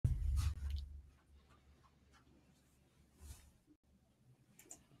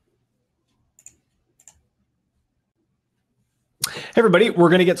Hey everybody, we're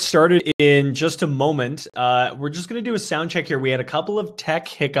going to get started in just a moment. We're just going to do a sound check here. We had a couple of tech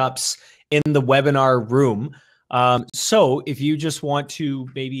hiccups in the webinar room. So if you just want to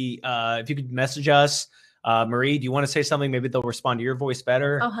maybe, if you could message us, Marie, do you want to say something? Maybe they'll respond to your voice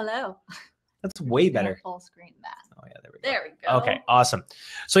better. Oh, hello. That's way better. Full screen that. Oh yeah, there we go. There we go. Okay, awesome.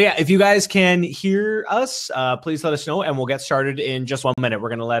 So yeah, if you guys can hear us, please let us know and we'll get started in just 1 minute. We're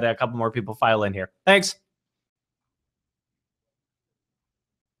going to let a couple more people file in here. Thanks.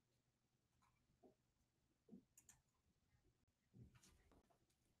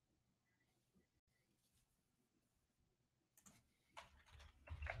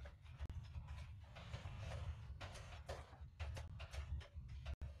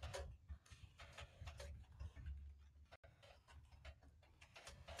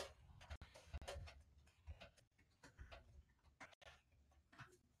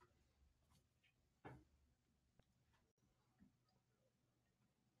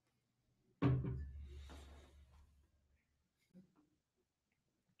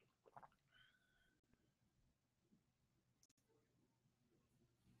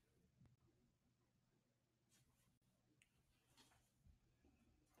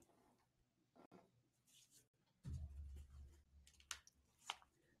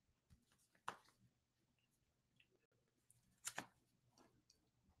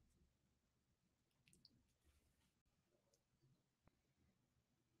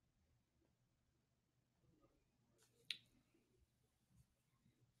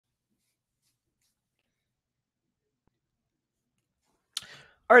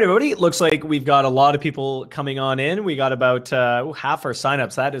 All right, everybody. It looks like we've got a lot of people coming on in. We got about half our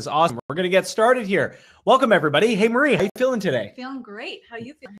signups. That is awesome. We're going to get started here. Welcome, everybody. Hey, Marie, how you feeling today? Feeling great. How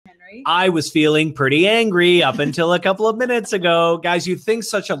you feeling, Henry? I was feeling pretty angry up until a couple of minutes ago. Guys, you'd think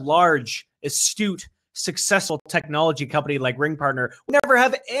such a large, astute, successful technology company like RingPartner would never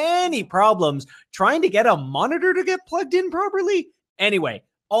have any problems trying to get a monitor to get plugged in properly. Anyway,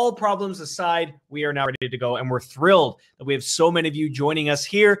 all problems aside, we are now ready to go, and we're thrilled that we have so many of you joining us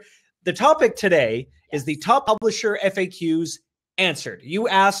here. The topic today is the top publisher FAQs answered. You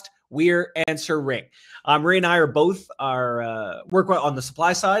asked, we're answering. Marie and I are both work on the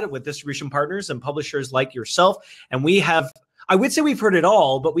supply side with distribution partners and publishers like yourself, and we have, I would say we've heard it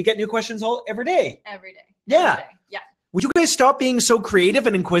all, but we get new questions every day. Every day. Yeah. Every day. Yeah. Would you guys stop being so creative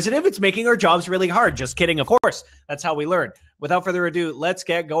and inquisitive? It's making our jobs really hard. Just kidding, of course. That's how we learn. Without further ado, let's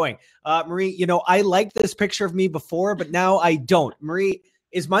get going. Marie, you know, I liked this picture of me before, but now I don't. Marie,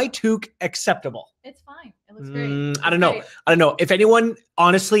 is my toque acceptable? It's fine. It looks great. I don't know. I don't know. If anyone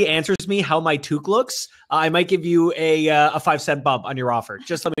honestly answers me how my toque looks, I might give you a 5-cent bump on your offer.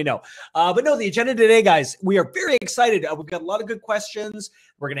 Just let me know. But no, the agenda today, guys, we are very excited. We've got a lot of good questions.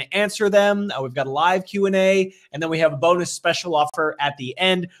 We're going to answer them. We've got a live Q&A, and then we have a bonus special offer at the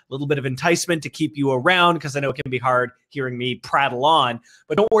end, a little bit of enticement to keep you around because I know it can be hard hearing me prattle on.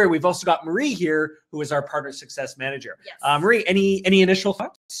 But don't worry, we've also got Marie here, who is our partner success manager. Yes. Marie, any initial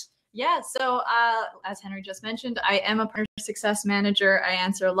thoughts? Yeah, so as Henry just mentioned, I am a partner success manager. I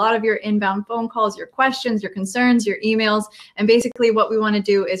answer a lot of your inbound phone calls, your questions, your concerns, your emails. And basically what we want to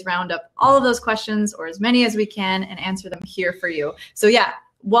do is round up all of those questions, or as many as we can, and answer them here for you. So yeah,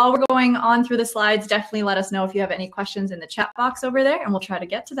 while we're going on through the slides, definitely let us know if you have any questions in the chat box over there, and we'll try to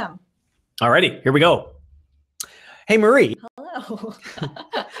get to them. All righty, here we go. Hey, Marie. Hello.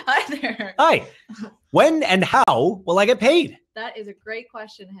 Hi there. Hi. When and how will I get paid? That is a great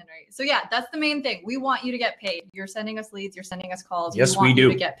question, Henry. So yeah, that's the main thing. We want you to get paid. You're sending us leads. You're sending us calls. Yes, we want we do. You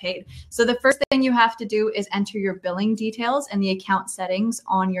to get paid. So the first thing you have to do is enter your billing details and the account settings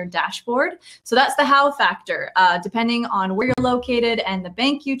on your dashboard. So that's the how factor. Depending on where you're located and the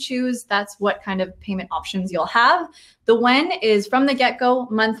bank you choose, that's what kind of payment options you'll have. The when is from the get-go,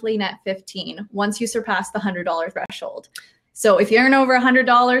 monthly net 15, once you surpass the $100 threshold. So if you earn over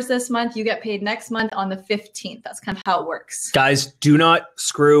 $100 this month, you get paid next month on the 15th. That's kind of how it works. Guys, do not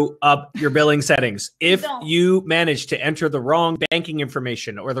screw up your billing settings. If you manage to enter the wrong banking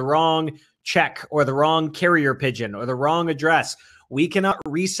information or the wrong check or the wrong carrier pigeon or the wrong address, we cannot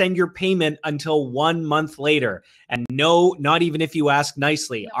resend your payment until 1 month later. And no, not even if you ask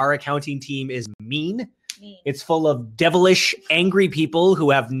nicely. No. Our accounting team is mean. It's full of devilish, angry people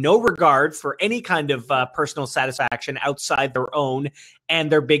who have no regard for any kind of personal satisfaction outside their own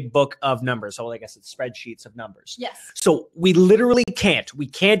and their big book of numbers. So I guess it's spreadsheets of numbers. Yes. So we literally can't. We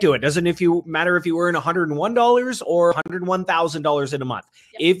can't do it. Doesn't matter if you earn $101 or $101,000 in a month.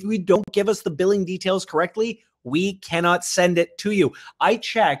 Yep. If we don't give us the billing details correctly, we cannot send it to you. I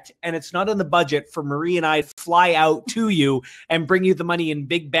checked, and it's not in the budget for Marie and I to fly out to you and bring you the money in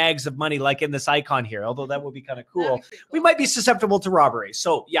big bags of money like in this icon here, although that would be kind of cool. We might be susceptible to robbery.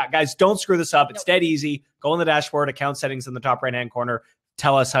 So yeah, guys, don't screw this up. It's dead easy. Go on the dashboard, account settings in the top right-hand corner.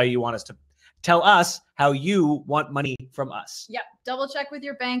 Tell us how you want us to tell us how you want money from us. Yep. Double check with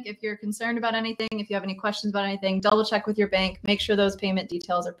your bank if you're concerned about anything. If you have any questions about anything, double check with your bank. Make sure those payment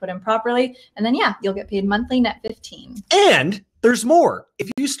details are put in properly. And then, yeah, you'll get paid monthly net 15. And there's more. If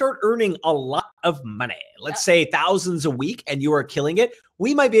you start earning a lot of money, let's say thousands a week, and you are killing it,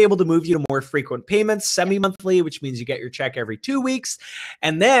 we might be able to move you to more frequent payments, semi-monthly, which means you get your check every 2 weeks.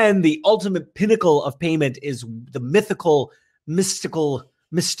 And then the ultimate pinnacle of payment is the mystical,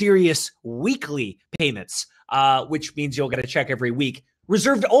 mysterious weekly payments, which means you'll get a check every week,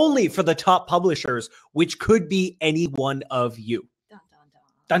 reserved only for the top publishers, which could be any one of you. Dun,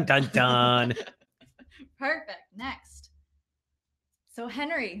 dun, dun. Dun, dun, dun. Perfect. Next. So,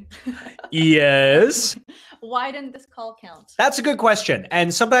 Henry. Yes? Why didn't this call count? That's a good question.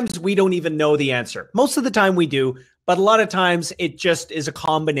 And sometimes we don't even know the answer. Most of the time we do, but a lot of times it just is a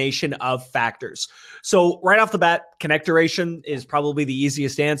combination of factors. So right off the bat, connect duration is probably the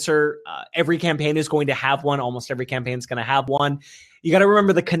easiest answer. Every campaign is going to have one. Almost every campaign is going to have one. You got to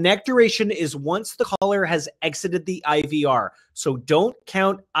remember the connect duration is once the caller has exited the IVR. So don't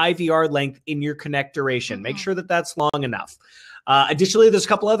count IVR length in your connect duration. Make sure that that's long enough. Additionally, there's a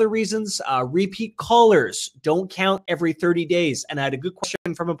couple other reasons. Repeat callers don't count every 30 days. And I had a good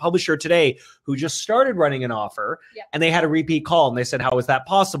question from a publisher today who just started running an offer and they had a repeat call and they said, how is that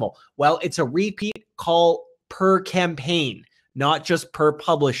possible? Well, it's a repeat call per campaign, not just per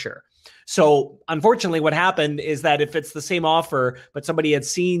publisher. So unfortunately, what happened is that if it's the same offer, but somebody had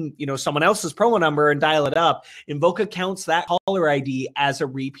seen, someone else's promo number and dial it up, Invoca counts that caller ID as a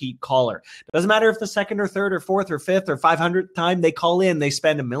repeat caller. It doesn't matter if the second or third or fourth or fifth or 500th time they call in, they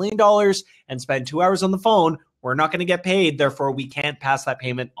spend $1 million and spend 2 hours on the phone. We're not going to get paid. Therefore, we can't pass that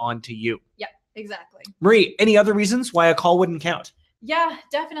payment on to you. Yep, exactly. Marie, any other reasons why a call wouldn't count? Yeah,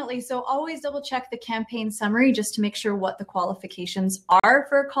 definitely. So always double check the campaign summary just to make sure what the qualifications are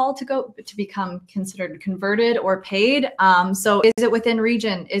for a call to become considered converted or paid. So is it within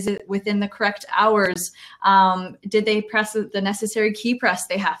region? Is it within the correct hours? Did they press the necessary key press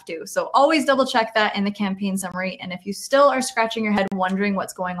they have to? So always double check that in the campaign summary. And if you still are scratching your head wondering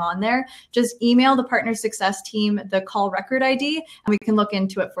what's going on there, just email the partner success team the call record ID and we can look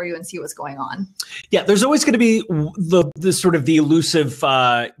into it for you and see what's going on. Yeah, there's always going to be the sort of the elusive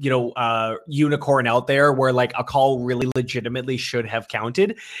unicorn out there where like a call really legitimately should have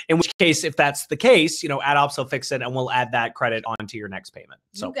counted, in which case, if that's the case, AdOps will fix it and we'll add that credit onto your next payment.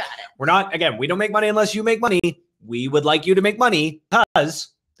 So you got it. We're not, again, we don't make money unless you make money. We would like you to make money because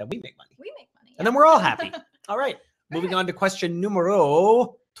then we make money. We make money. And then we're all happy. All right. Moving on to question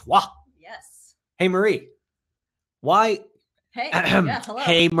numero 3. Yes. Hey, Marie. Why? Hey, yeah, hello.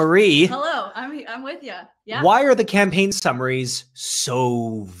 Hey, Marie. Hello, I'm with you. Yeah. Why are the campaign summaries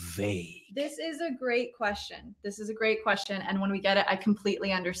so vague? This is a great question. And when we get it, I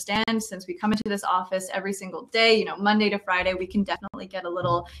completely understand. Since we come into this office every single day, Monday to Friday, we can definitely get a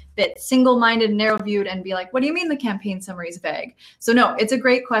little bit single-minded, narrow-viewed and be like, what do you mean the campaign summary is vague? So no, it's a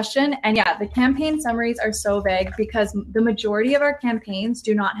great question. And yeah, the campaign summaries are so vague because the majority of our campaigns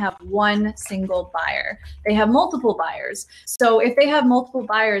do not have one single buyer. They have multiple buyers. So if they have multiple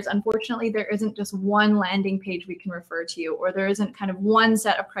buyers, unfortunately, there isn't just one landing page we can refer to, or there isn't kind of one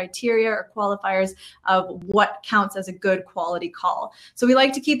set of criteria or qualifiers of what counts as a good quality call. So we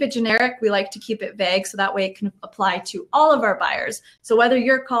like to keep it generic. We like to keep it vague so that way it can apply to all of our buyers. So whether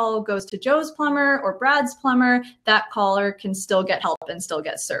your call goes to Joe's plumber or Brad's plumber, that caller can still get help and still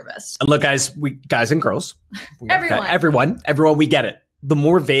get service. And look, guys and girls, everyone, we get it. The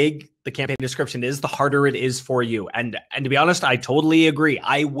more vague the campaign description is, the harder it is for you. And to be honest, I totally agree.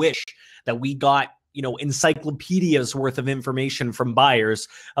 I wish that we got encyclopedias worth of information from buyers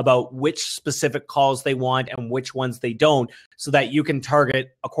about which specific calls they want and which ones they don't, so that you can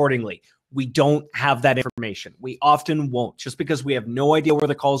target accordingly. We don't have that information. We often won't, just because we have no idea where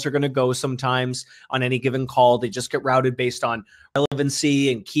the calls are going to go sometimes on any given call. They just get routed based on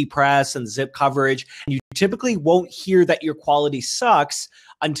relevancy and key press and zip coverage. And you typically won't hear that your quality sucks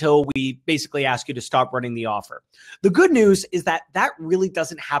until we basically ask you to stop running the offer. The good news is that that really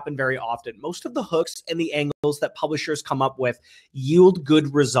doesn't happen very often. Most of the hooks and the angles that publishers come up with yield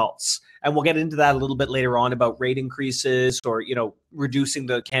good results. And we'll get into that a little bit later on about rate increases or, reducing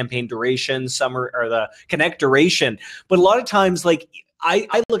the campaign duration, or the connect duration. But a lot of times, like,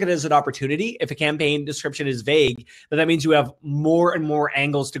 I look at it as an opportunity. If a campaign description is vague, then that means you have more and more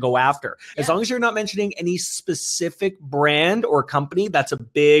angles to go after. As long as you're not mentioning any specific brand or company, that's a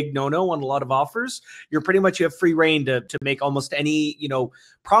big no-no on a lot of offers. You have free reign to make almost any,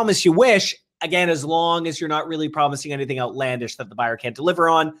 promise you wish. Again, as long as you're not really promising anything outlandish that the buyer can't deliver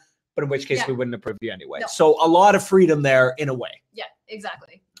on, but in which case we wouldn't approve you anyway. No. So a lot of freedom there in a way. Yeah,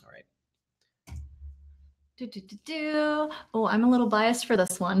 exactly. All right. Oh, I'm a little biased for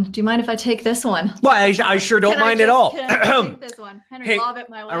this one. Do you mind if I take this one? Well, I sure don't mind at all. Can I take this one? Henry, lob it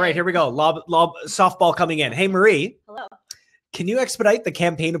my way. All right, here we go. Lob softball coming in. Hey, Marie. Hello. Can you expedite the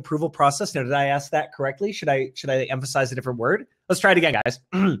campaign approval process? Now, did I ask that correctly? Should I emphasize a different word? Let's try it again, guys.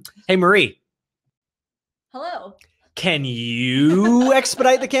 Hey, Marie. Hello. Can you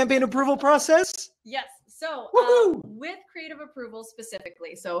expedite the campaign approval process? Yes. So with creative approval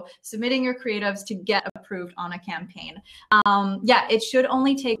specifically, so submitting your creatives to get approved on a campaign, it should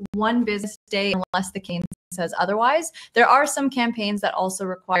only take 1 business day unless the campaign says otherwise. There are some campaigns that also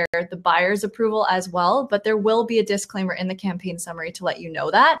require the buyer's approval as well, but there will be a disclaimer in the campaign summary to let you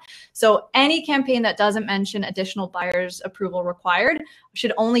know that. So any campaign that doesn't mention additional buyer's approval required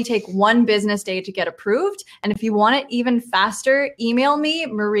should only take 1 business day to get approved. And if you want it even faster, email me,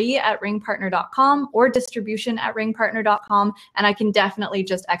 marie@ringpartner.com or distribution@ringpartner.com, and I can definitely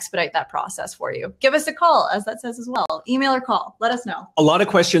just expedite that process for you. Give us a call, as that says as well. Email or call. Let us know. A lot of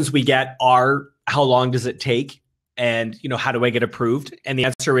questions we get are, how long does it take? And, how do I get approved? And the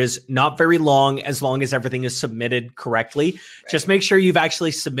answer is not very long, as long as everything is submitted correctly. Right. Just make sure you've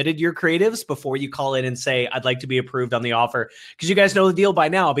actually submitted your creatives before you call in and say, I'd like to be approved on the offer. Because you guys know the deal by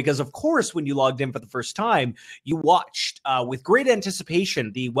now, because of course, when you logged in for the first time, you watched with great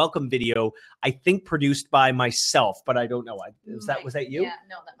anticipation the welcome video, I think produced by myself, but I don't know. Was that you? Yeah,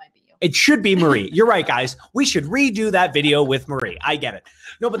 no, that might be you. It should be Marie. You're right, guys. We should redo that video with Marie. I get it.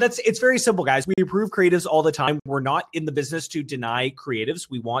 No, but it's very simple, guys. We approve creatives all the time. We're not in the business to deny creatives.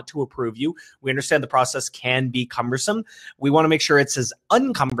 We want to approve you. We understand the process can be cumbersome. We want to make sure it's as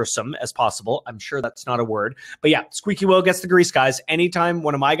uncumbersome as possible. I'm sure that's not a word. But yeah, squeaky wheel gets the grease, guys. Anytime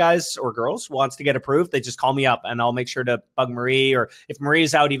one of my guys or girls wants to get approved, they just call me up and I'll make sure to bug Marie. Or if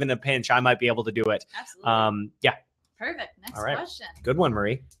Marie's out even in a pinch, I might be able to do it. Absolutely. Yeah. Perfect. Next question. Good one,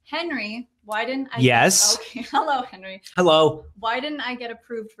 Marie. Henry, why didn't I? Yes. Okay. Hello, Henry. Hello. Why didn't I get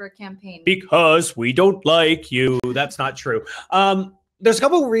approved for a campaign? Because we don't like you. That's not true. There's a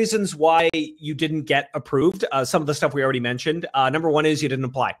couple of reasons why you didn't get approved. Some of the stuff we already mentioned. Number one is you didn't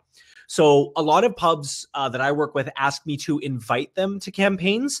apply. So a lot of pubs that I work with ask me to invite them to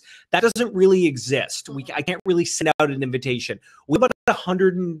campaigns. That doesn't really exist. I can't really send out an invitation. We have about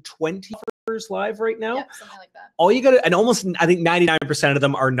 120 offers live right now. Yep, something like that. All you got to, and almost, I think 99% of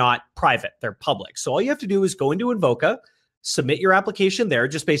them are not private. They're public. So all you have to do is go into Invoca, submit your application there,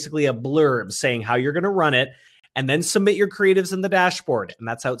 just basically a blurb saying how you're going to run it, and then submit your creatives in the dashboard. And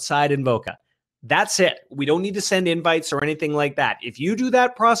that's outside Invoca. That's it. We don't need to send invites or anything like that. If you do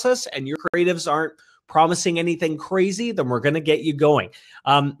that process and your creatives aren't promising anything crazy, then we're going to get you going.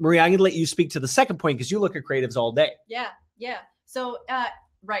 Maria, I'm going to let you speak to the second point because you look at creatives all day. Yeah. So,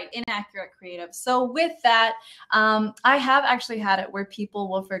 right, inaccurate creative. So with that, I have actually had it where people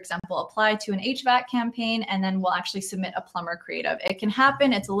will, for example, apply to an HVAC campaign and then will actually submit a plumber creative. It can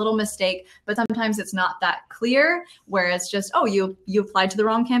happen. It's a little mistake, but sometimes it's not that clear, where it's just, oh, you applied to the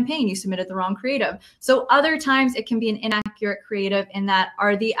wrong campaign, you submitted the wrong creative. So other times it can be an inaccurate creative in that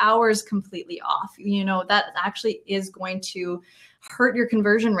are the hours completely off. That actually is going to hurt your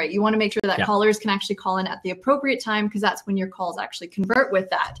conversion rate. You want to make sure that callers can actually call in at the appropriate time, because that's when your calls actually convert with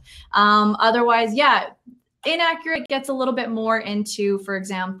that. Otherwise, inaccurate gets a little bit more into, for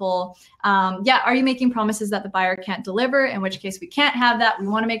example, are you making promises that the buyer can't deliver? In which case we can't have that. We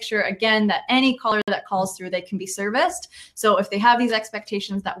want to make sure, again, that any caller that calls through, they can be serviced. So if they have these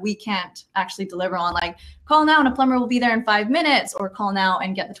expectations that we can't actually deliver on, like call now and a plumber will be there in 5 minutes, or call now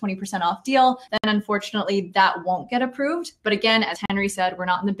and get the 20% off deal, then unfortunately that won't get approved. But again, as Henry said, we're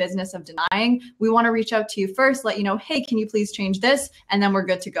not in the business of denying. We want to reach out to you first, let you know, hey, can you please change this? And then we're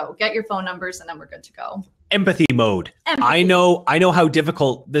good to go. Get your phone numbers and then we're good to go. Empathy mode. I know how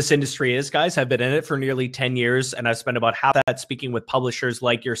difficult this industry is, guys. I've been in it for nearly 10 years and I've spent about half that speaking with publishers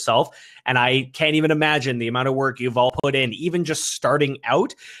like yourself. And I can't even imagine the amount of work you've all put in, even just starting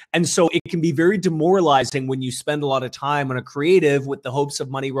out. And so it can be very demoralizing when you spend a lot of time on a creative with the hopes of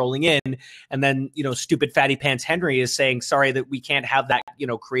money rolling in. And then, stupid fatty pants Henry is saying, sorry that we can't have that,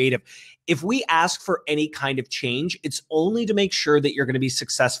 creative. If we ask for any kind of change, it's only to make sure that you're going to be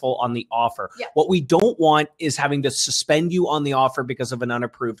successful on the offer. Yeah. What we don't want is having to suspend you on the offer because of an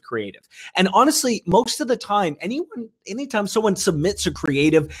unapproved creative. And honestly, most of the time, anytime someone submits a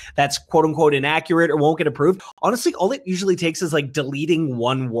creative that's quote unquote inaccurate or won't get approved, honestly, all it usually takes is like deleting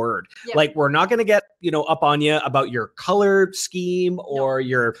one word. Yeah. Like, we're not going to get, up on you about your color scheme or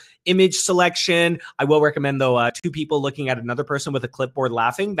your image selection. I will recommend though, two people looking at another person with a clipboard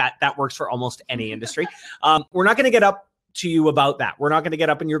laughing, that works for almost any industry. We're not going to get up to you about that. We're not going to get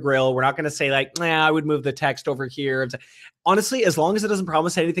up in your grill. We're not going to say like, nah, I would move the text over here. Honestly, as long as it doesn't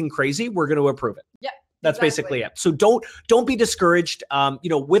promise anything crazy, we're going to approve it. Yeah. That's basically it. So don't be discouraged.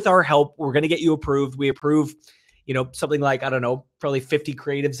 With our help, we're going to get you approved. We approve, something like, I don't know, probably 50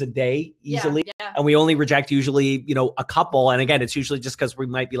 creatives a day easily. Yeah. And we only reject usually, a couple. And again, it's usually just because we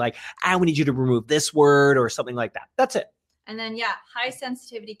might be like, we need you to remove this word or something like that. That's it. And then, high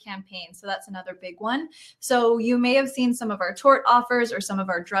sensitivity campaigns. So that's another big one. So you may have seen some of our tort offers or some of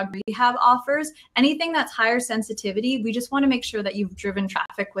our drug rehab offers. Anything that's higher sensitivity, we just want to make sure that you've driven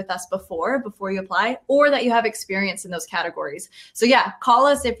traffic with us before you apply, or that you have experience in those categories. So call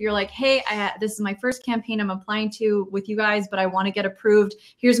us if you're like, hey, this is my first campaign I'm applying to with you guys, but I want to get approved.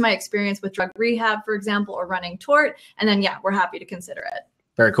 Here's my experience with drug rehab, for example, or running tort. And then, we're happy to consider it.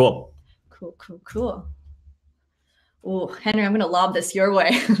 Very cool. Cool. Oh, Henry, I'm going to lob this your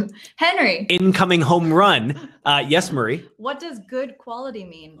way. Henry. Incoming home run. Yes, Marie. What does good quality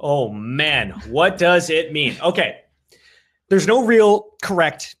mean? Oh, man. What does it mean? Okay. There's no real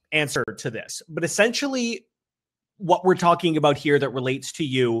correct answer to this, but essentially what we're talking about here that relates to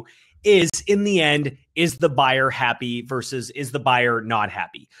you is, in the end, is the buyer happy versus is the buyer not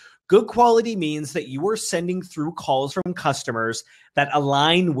happy? Good quality means that you are sending through calls from customers that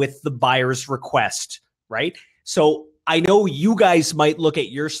align with the buyer's request, right? So I know you guys might look at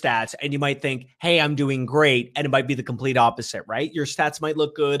your stats and you might think, hey, I'm doing great. And it might be the complete opposite, right? Your stats might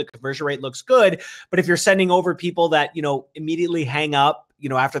look good. The conversion rate looks good. But if you're sending over people that, immediately hang up,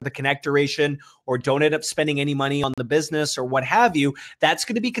 after the connect duration, or don't end up spending any money on the business or what have you, that's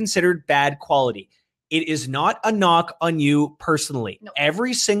going to be considered bad quality. It is not a knock on you personally. No.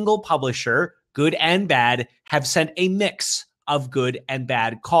 Every single publisher, good and bad, have sent a mix of good and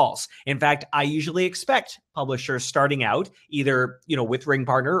bad calls. In fact, I usually expect publishers starting out either, with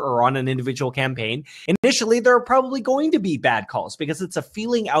RingPartner or on an individual campaign. Initially, there are probably going to be bad calls because it's a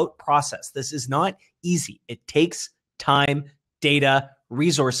feeling out process. This is not easy. It takes time, data,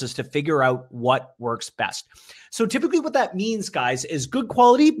 resources to figure out what works best. So typically what that means, guys, is good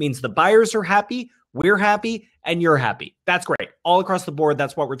quality means the buyers are happy, we're happy, and you're happy. That's great. All across the board,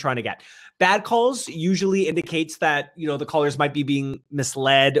 that's what we're trying to get. Bad calls usually indicates that, the callers might be being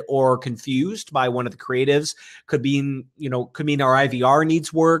misled or confused by one of the creatives. Could mean our IVR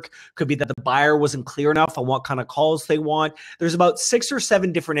needs work. Could be that the buyer wasn't clear enough on what kind of calls they want. There's about 6 or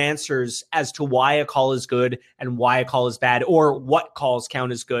 7 different answers as to why a call is good and why a call is bad, or what calls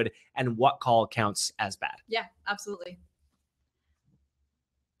count as good and what call counts as bad. Yeah, absolutely.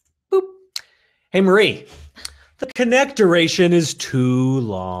 Boop. Hey, Marie, the connect duration is too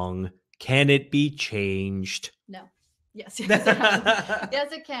long. Can it be changed? No. Yes, it can.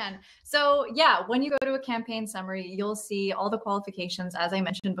 Yes, it can. So when you go to a campaign summary, you'll see all the qualifications, as I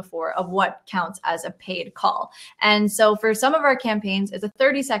mentioned before, of what counts as a paid call. And so for some of our campaigns, it's a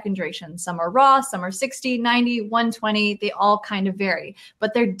 30-second duration. Some are raw, some are 60, 90, 120. They all kind of vary,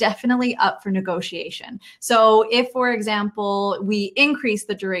 but they're definitely up for negotiation. So if, for example, we increase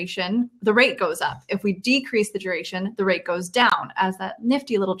the duration, the rate goes up. If we decrease the duration, the rate goes down, as that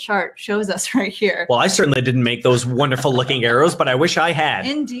nifty little chart shows us right here. Well, I certainly didn't make those wonderful looking arrows, but I wish I had.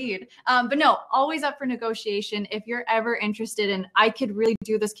 Indeed. But no, always up for negotiation. If you're ever interested in, I could really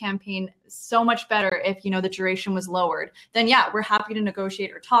do this campaign so much better if, the duration was lowered, then we're happy to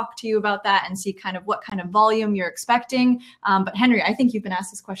negotiate or talk to you about that and see kind of what kind of volume you're expecting. But Henry, I think you've been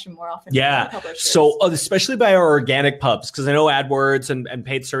asked this question more often. Yeah. So especially by our organic pubs, because I know AdWords and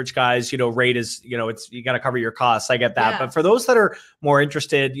paid search guys, rate is, it's, you got to cover your costs. I get that. Yeah. But for those that are more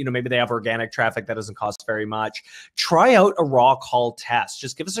interested, maybe they have organic traffic that doesn't cost very much. Try out a raw call test.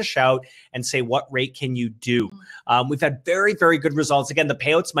 Just give us a shout and say, what rate can you do? We've had very, very good results. Again, the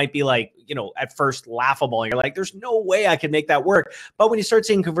payouts might be like, at first laughable. You're like, there's no way I can make that work. But when you start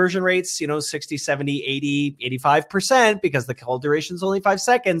seeing conversion rates, 60, 70, 80, 85%, because the call duration is only 5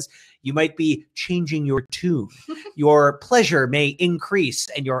 seconds, you might be changing your tune. Your pleasure may increase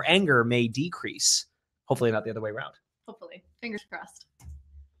and your anger may decrease. Hopefully not the other way around. Hopefully. Fingers crossed.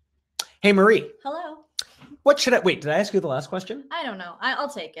 Hey, Marie. Hello. What should I, wait, did I ask you the last question? I don't know. I'll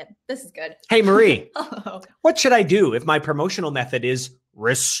take it. This is good. Hey, Marie. Hello. What should I do if my promotional method is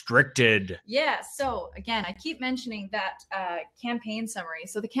restricted. Yeah. So again, I keep mentioning that campaign summary.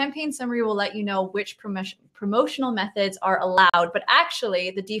 So the campaign summary will let you know which promotional methods are allowed, but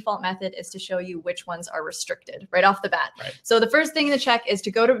actually the default method is to show you which ones are restricted right off the bat. Right. So the first thing to check is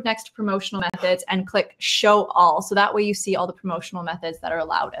to go to next to promotional methods and click show all. So that way you see all the promotional methods that are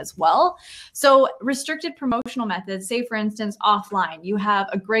allowed as well. So restricted promotional methods, say for instance, offline, you have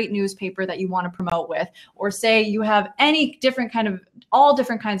a great newspaper that you want to promote with, or say you have any different kind of all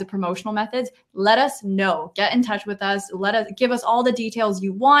different kinds of promotional methods, let us know. Get in touch with us. Give us all the details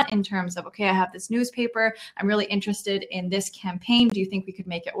you want in terms of, okay, I have this newspaper. I'm really interested in this campaign. Do you think we could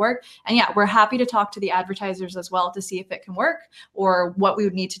make it work? And yeah, we're happy to talk to the advertisers as well to see if it can work or what we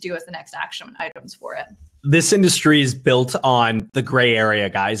would need to do as the next action items for it. This industry is built on the gray area,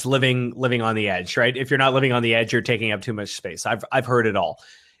 guys, living on the edge, right? If you're not living on the edge, you're taking up too much space. I've heard it all.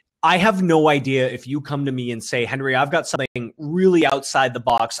 I have no idea if you come to me and say, Henry, I've got something really outside the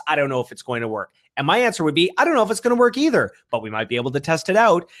box. I don't know if it's going to work. And my answer would be, I don't know if it's going to work either, but we might be able to test it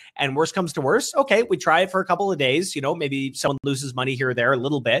out. And worst comes to worst, okay, we try it for a couple of days. You know, maybe someone loses money here or there a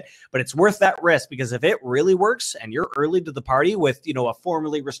little bit, but it's worth that risk because if it really works and you're early to the party with, you know, a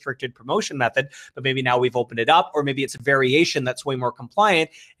formerly restricted promotion method, but maybe now we've opened it up, or maybe it's a variation that's way more compliant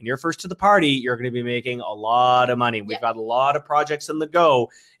and you're first to the party, you're going to be making a lot of money. We've got a lot of projects in the go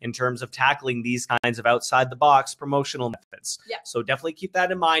in terms of tackling these kinds of outside the box promotional methods. So definitely keep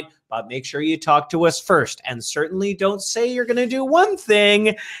that in mind, but make sure you talk to us first, and certainly don't say you're going to do one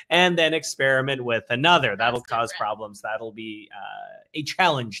thing and then experiment with another. That'll cause problems. That'll be a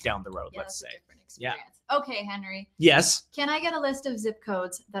challenge down the road, let's say. Yeah. Okay, Henry. Yes. Can I get a list of zip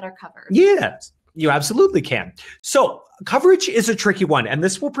codes that are covered? Yes. You absolutely can. So coverage is a tricky one, and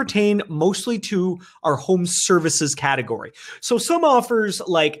this will pertain mostly to our home services category. So some offers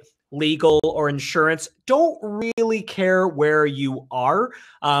like legal or insurance don't really care where you are.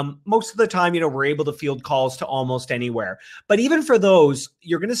 Most of the time, you know, we're able to field calls to almost anywhere. But even for those,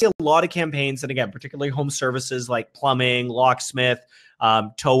 you're going to see a lot of campaigns, and again, particularly home services like plumbing, locksmith,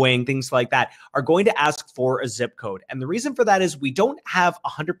 towing, things like that, are going to ask for a zip code. And the reason for that is we don't have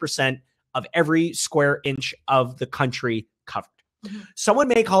 100% of every square inch of the country covered. Someone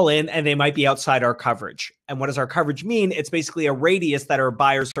may call in and they might be outside our coverage. And what does our coverage mean? It's basically a radius that our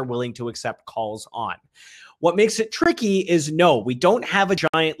buyers are willing to accept calls on. What makes it tricky is no, we don't have a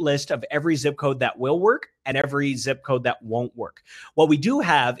giant list of every zip code that will work and every zip code that won't work. What we do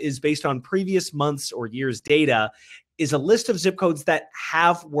have is based on previous months or years data is a list of zip codes that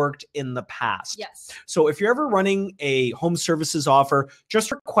have worked in the past. Yes. So if you're ever running a home services offer,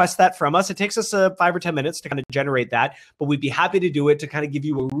 just request that from us. It takes us 5 or 10 minutes to kind of generate that, but we'd be happy to do it to kind of give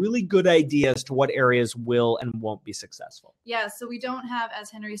you a really good idea as to what areas will and won't be successful. Yeah, so we don't have,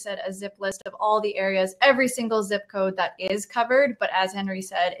 as Henry said, a zip list of all the areas, every single zip code that is covered. But as Henry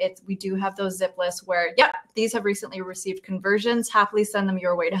said, we do have those zip lists where, yeah, these have recently received conversions. Happily send them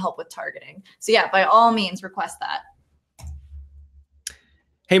your way to help with targeting. So yeah, by all means, request that.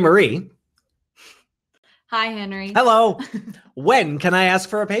 Hey, Marie. Hi, Henry. Hello. When can I ask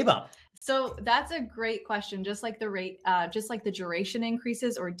for a pay bump? So that's a great question. Just like the rate, just like the duration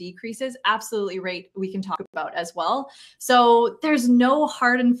increases or decreases, absolutely rate we can talk about as well. So there's no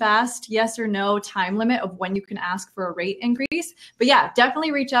hard and fast yes or no time limit of when you can ask for a rate increase. But yeah,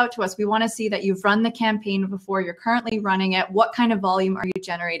 definitely reach out to us. We want to see that you've run the campaign before, you're currently running it. What kind of volume are you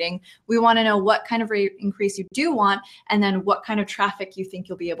generating? We want to know what kind of rate increase you do want, and then what kind of traffic you think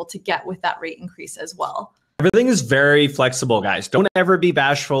you'll be able to get with that rate increase as well. Everything is very flexible, guys. Don't ever be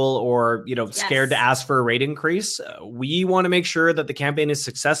bashful or, you know, scared to ask for a rate increase. We want to make sure that the campaign is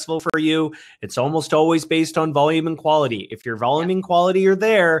successful for you. It's almost always based on volume and quality. If your volume and quality are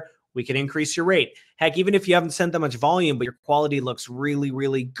there, we can increase your rate. Heck, even if you haven't sent that much volume, but your quality looks really,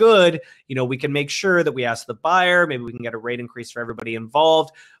 really good, you know, we can make sure that we ask the buyer, maybe we can get a rate increase for everybody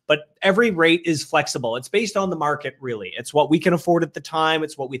involved. But every rate is flexible. It's based on the market, really. It's what we can afford at the time.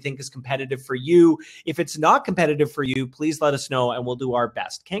 It's what we think is competitive for you. If it's not competitive for you, please let us know and we'll do our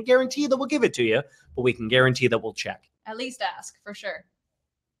best. Can't guarantee that we'll give it to you, but we can guarantee that we'll check. At least ask, for sure.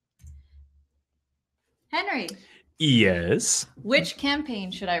 Henry. Yes. Which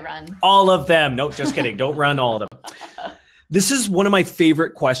campaign should I run? All of them. No, just kidding. Don't run all of them. This is one of my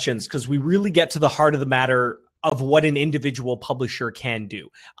favorite questions because we really get to the heart of the matter of what an individual publisher can do.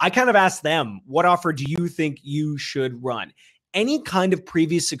 I kind of asked them, what offer do you think you should run? any kind of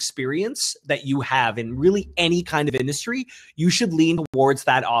previous experience that you have in really any kind of industry, you should lean towards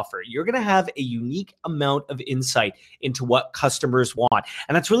that offer. You're going to have a unique amount of insight into what customers want.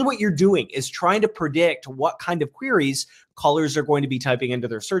 And that's really what you're doing, is trying to predict what kind of queries callers are going to be typing into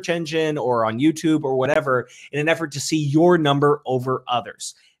their search engine or on YouTube or whatever in an effort to see your number over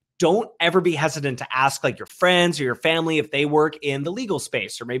others. Don't ever be hesitant to ask like your friends or your family if they work in the legal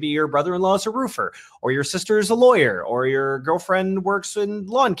space, or maybe your brother-in-law is a roofer, or your sister is a lawyer, or your girlfriend works in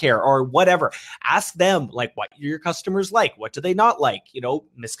lawn care or whatever. Ask them like what your customers like, what do they not like,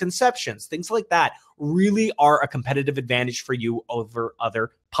 misconceptions, things like that really are a competitive advantage for you over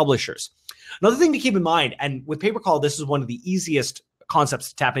other publishers. Another thing to keep in mind, and with pay-per-call, this is one of the easiest concepts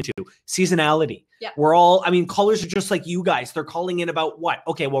to tap into, seasonality. Yeah. Callers are just like you guys. They're calling in about what?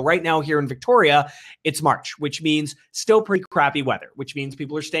 Okay, well, right now here in Victoria, it's March, which means still pretty crappy weather, which means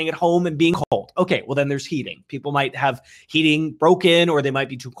people are staying at home and being cold. Okay, well, then there's heating. People might have heating broken, or they might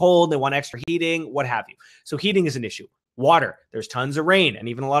be too cold. They want extra heating, what have you. So heating is an issue. Water, there's tons of rain and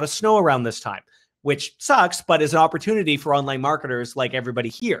even a lot of snow around this time, which sucks, but is an opportunity for online marketers like everybody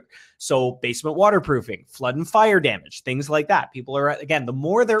here. So basement waterproofing, flood and fire damage, things like that. People are, again, the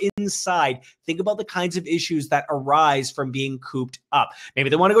more they're inside, think about the kinds of issues that arise from being cooped up. Maybe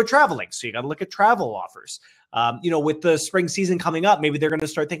they want to go traveling, so you got to look at travel offers. With the spring season coming up, maybe they're going to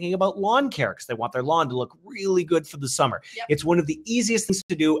start thinking about lawn care because they want their lawn to look really good for the summer. Yep. It's one of the easiest things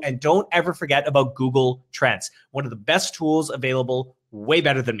to do. And don't ever forget about Google Trends, one of the best tools available, way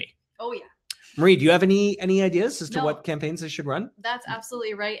better than me. Oh, yeah. Marie, do you have any ideas as to what campaigns they should run? That's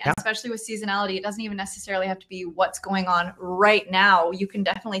absolutely right. And especially with seasonality, it doesn't even necessarily have to be what's going on right now. You can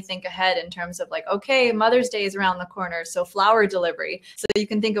definitely think ahead in terms of like, okay, Mother's Day is around the corner, so flower delivery. So you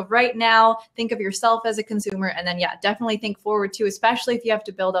can think of right now, think of yourself as a consumer, and then definitely think forward too, especially if you have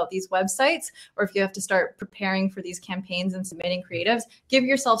to build out these websites or if you have to start preparing for these campaigns and submitting creatives. Give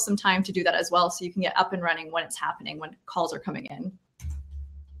yourself some time to do that as well, so you can get up and running when it's happening, when calls are coming in.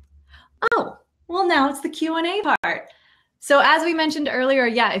 Oh, well, now it's the Q&A part. So as we mentioned earlier,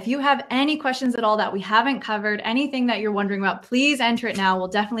 if you have any questions at all that we haven't covered, anything that you're wondering about, please enter it now. We'll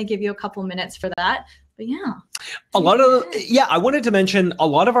definitely give you a couple minutes for that. But I wanted to mention a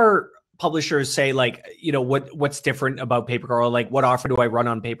lot of our publishers say like, what's different about pay-per-call? Like, what offer do I run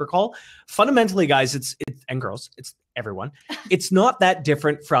on pay-per-call? Fundamentally, guys, it's and girls, it's everyone. It's not that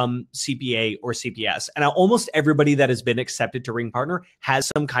different from CPA or CPS. And almost everybody that has been accepted to RingPartner has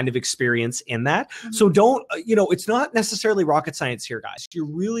some kind of experience in that. Mm-hmm. So don't, it's not necessarily rocket science here, guys.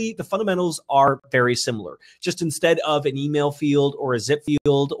 The fundamentals are very similar. Just instead of an email field or a zip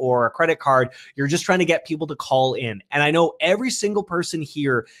field or a credit card, you're just trying to get people to call in. And I know every single person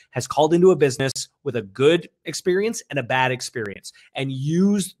here has called into a business with a good experience and a bad experience, and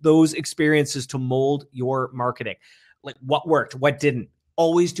use those experiences to mold your marketing. Like what worked, what didn't.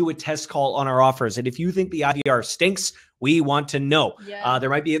 Always do a test call on our offers. And if you think the IVR stinks, we want to know. Yeah.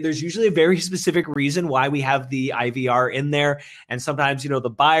 There's usually a very specific reason why we have the IVR in there. And sometimes, the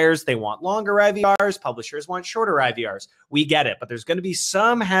buyers, they want longer IVRs, publishers want shorter IVRs. We get it, but there's going to be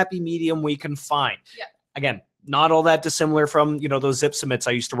some happy medium we can find. Yeah. Again, not all that dissimilar from, those zip submits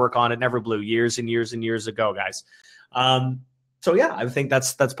I used to work on at Neverblew years and years and years ago, guys. I think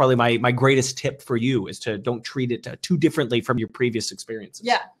that's probably my greatest tip for you, is to don't treat it too differently from your previous experiences.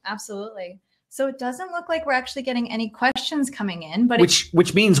 Yeah, absolutely. So it doesn't look like we're actually getting any questions coming in, but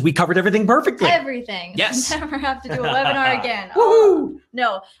which means we covered everything perfectly. Everything. Yes. Never have to do a webinar again.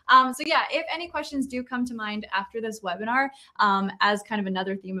 No. If any questions do come to mind after this webinar, as kind of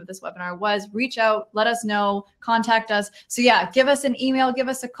another theme of this webinar was reach out, let us know, contact us. So give us an email, give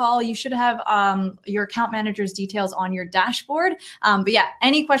us a call. You should have your account manager's details on your dashboard.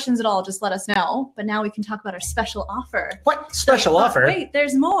 Any questions at all, just let us know. But now we can talk about our special offer. What special offer? Wait,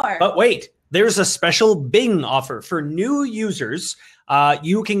 there's more. But wait. There's a special Bing offer for new users.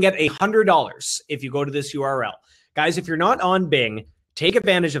 You can get $100 if you go to this URL. Guys, if you're not on Bing, take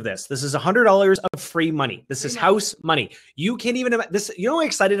advantage of this. This is $100 of free money. This is house money. You can't even this. You know how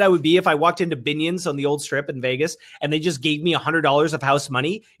excited I would be if I walked into Binion's on the old strip in Vegas and they just gave me $100 of house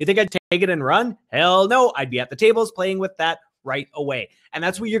money? You think I'd take it and run? Hell no. I'd be at the tables playing with that right away. And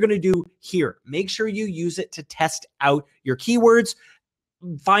that's what you're going to do here. Make sure you use it to test out your keywords.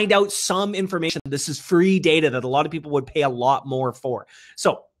 Find out some information. This is free data that a lot of people would pay a lot more for.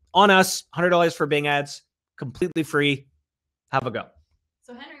 So on us, $100 for Bing ads, completely free. Have a go.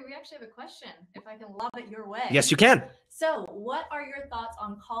 So Henry, we actually have a question, if I can lob it your way. Yes, you can. So what are your thoughts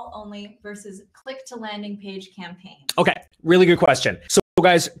on call only versus click to landing page campaigns? Okay, really good question. So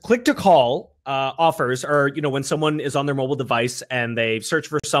guys, click to call offers are, when someone is on their mobile device and they search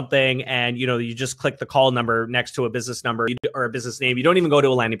for something and, you just click the call number next to a business number or a business name. You don't even go to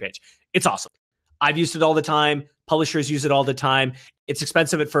a landing page. It's awesome. I've used it all the time. Publishers use it all the time. It's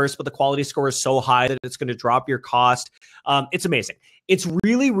expensive at first, but the quality score is so high that it's going to drop your cost. It's amazing. It's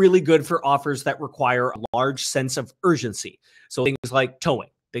really, really good for offers that require a large sense of urgency. So things like towing,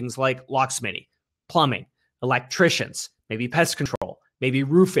 things like locksmithing, plumbing, electricians, maybe pest control, maybe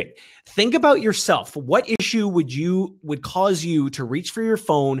roofing. Think about yourself. What issue would cause you to reach for your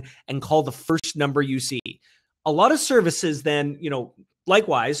phone and call the first number you see? A lot of services then,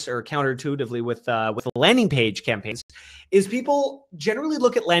 likewise or counterintuitively with landing page campaigns, is people generally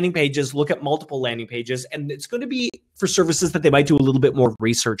look at landing pages, look at multiple landing pages, and it's going to be for services that they might do a little bit more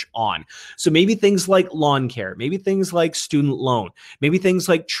research on. So maybe things like lawn care, maybe things like student loan, maybe things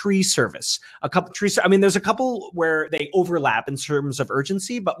like tree service. There's a couple where they overlap in terms of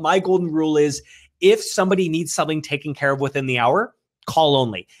urgency, but my golden rule is if somebody needs something taken care of within the hour, call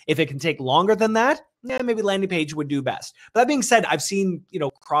only. If it can take longer than that, maybe landing page would do best. But that being said, I've seen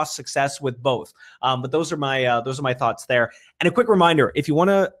cross success with both. But those are my thoughts there. And a quick reminder: if you want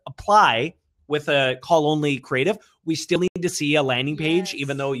to apply with a call only creative, we still need to see a landing page,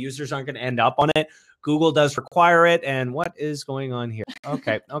 even though users aren't going to end up on it. Google does require it. And what is going on here?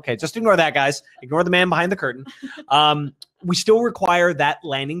 Okay, just ignore that, guys. Ignore the man behind the curtain. We still require that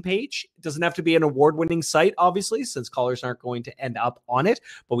landing page. It doesn't have to be an award-winning site, obviously, since callers aren't going to end up on it,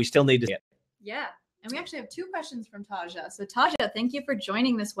 but we still need to see it. Yeah. And we actually have 2 questions from Taja. So Taja, thank you for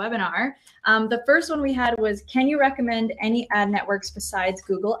joining this webinar. The first one we had was, can you recommend any ad networks besides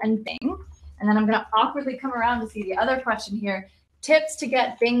Google and Bing? And then I'm going to awkwardly come around to see the other question here. Tips to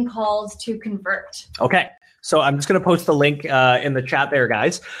get Bing calls to convert. Okay. So I'm just going to post the link in the chat there,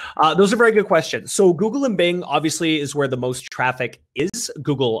 guys. Those are very good questions. So Google and Bing obviously is where the most traffic is.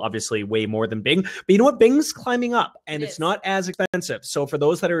 Google obviously way more than Bing. But you know what? Bing's climbing up and it's not as expensive. So for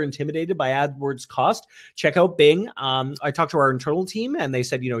those that are intimidated by AdWords cost, check out Bing. I talked to our internal team and they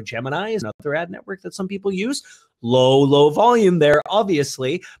said, Gemini is another ad network that some people use. Low volume there,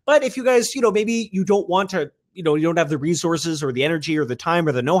 obviously. But if you guys, maybe you don't want to, you don't have the resources or the energy or the time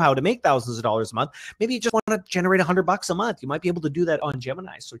or the know-how to make thousands of dollars a month. Maybe you just want to generate $100 a month. You might be able to do that on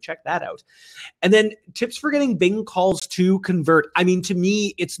Gemini. So check that out. And then tips for getting Bing calls to convert. To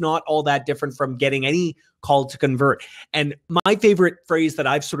me, it's not all that different from getting any call to convert. And my favorite phrase that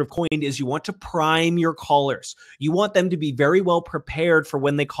I've sort of coined is you want to prime your callers. You want them to be very well prepared for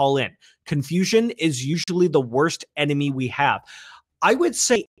when they call in. Confusion is usually the worst enemy we have. I would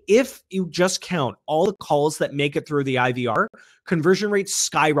say if you just count all the calls that make it through the IVR, conversion rates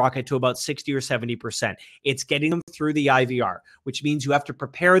skyrocket to about 60 or 70%. It's getting them through the IVR, which means you have to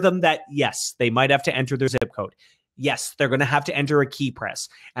prepare them that, yes, they might have to enter their zip code. Yes, they're going to have to enter a key press.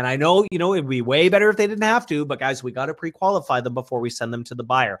 And I know, it'd be way better if they didn't have to, but guys, we got to pre-qualify them before we send them to the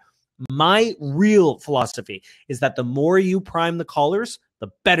buyer. My real philosophy is that the more you prime the callers, the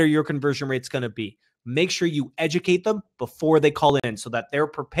better your conversion rate's going to be. Make sure you educate them before they call in so that they're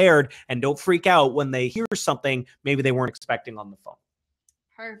prepared and don't freak out when they hear something maybe they weren't expecting on the phone.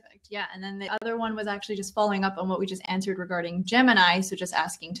 Perfect. Yeah. And then the other one was actually just following up on what we just answered regarding Gemini. So just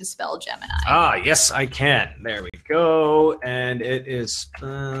asking to spell Gemini. Yes, I can. There we go. And it is,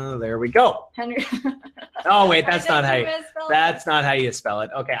 there we go. Henry. Oh, wait, that's not how you spell it.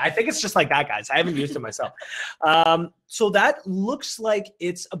 Okay. I think it's just like that, guys. I haven't used it myself. So that looks like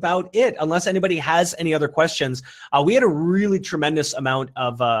it's about it, unless anybody has any other questions. We had a really tremendous amount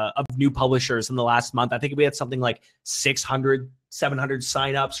of new publishers in the last month. I think we had something like 600, 700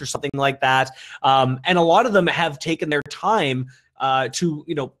 signups or something like that. And a lot of them have taken their time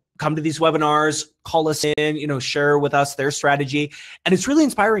to, come to these webinars, call us in, share with us their strategy. And it's really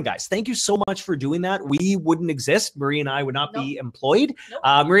inspiring, guys. Thank you so much for doing that. We wouldn't exist. Marie and I would not be employed.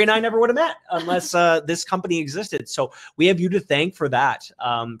 Marie and I never would have met unless this company existed. So we have you to thank for that,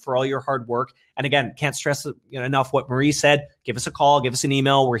 for all your hard work. And again, can't stress enough what Marie said. Give us a call, give us an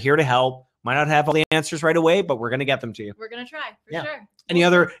email. We're here to help. Might not have all the answers right away, but we're going to get them to you. We're going to try for sure.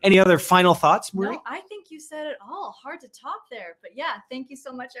 Any other final thoughts, Marie? No, I think you said it all. Hard to top there, but yeah, thank you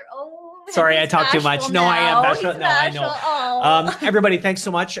so much. Oh, sorry, I talked too much. No, I am bashful. No, I know. Oh. Everybody, thanks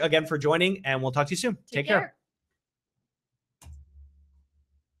so much again for joining, and we'll talk to you soon. Take care.